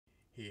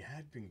He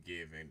had been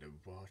given the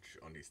watch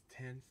on his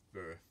 10th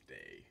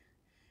birthday.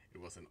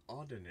 It was an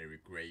ordinary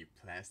grey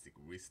plastic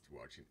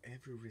wristwatch in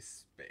every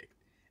respect,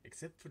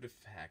 except for the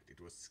fact it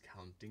was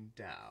counting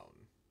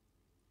down.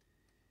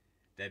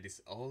 That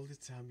is all the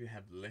time you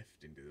have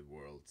left in the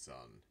world,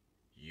 son.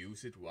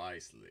 Use it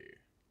wisely.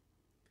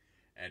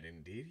 And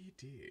indeed he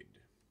did.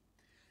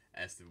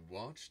 As the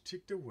watch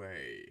ticked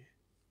away,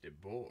 the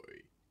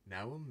boy,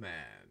 now a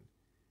man,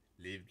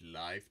 lived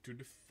life to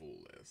the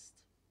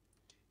fullest.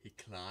 He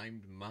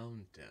climbed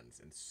mountains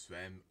and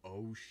swam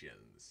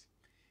oceans.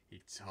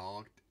 He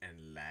talked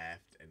and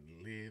laughed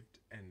and lived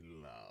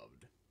and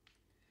loved.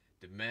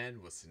 The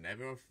man was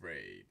never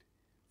afraid,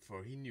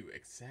 for he knew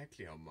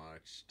exactly how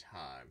much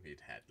time he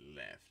had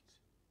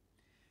left.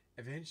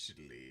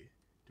 Eventually,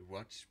 the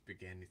watch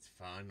began its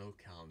final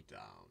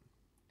countdown.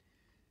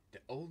 The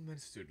old man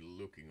stood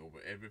looking over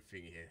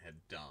everything he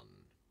had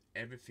done,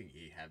 everything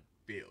he had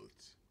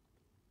built.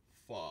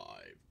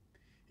 5.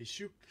 He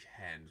shook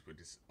hands with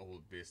his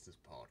old business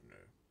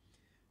partner,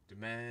 the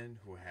man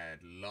who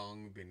had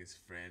long been his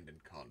friend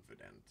and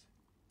confidant.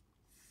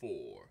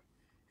 4.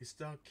 His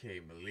dog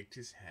came and licked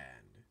his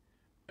hand,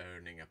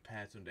 earning a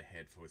pat on the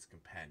head for his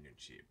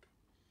companionship.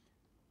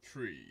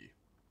 3.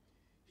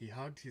 He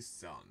hugged his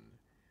son,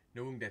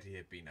 knowing that he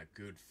had been a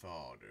good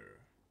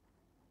father.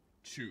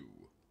 2.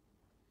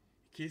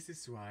 He kissed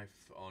his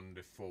wife on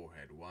the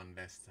forehead one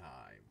last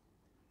time.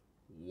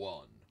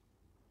 1.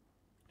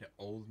 The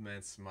old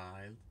man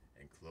smiled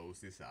and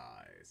closed his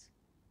eyes.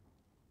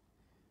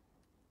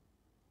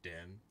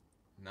 Then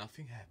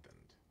nothing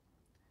happened.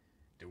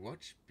 The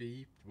watch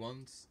beeped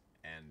once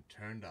and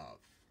turned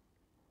off.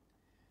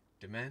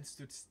 The man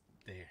stood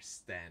there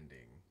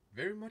standing,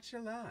 very much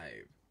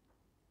alive.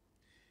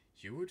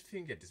 You would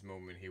think at this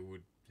moment he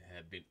would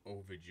have been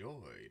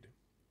overjoyed.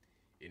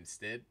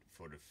 Instead,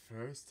 for the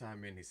first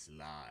time in his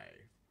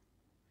life,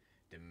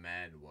 the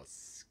man was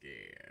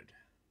scared.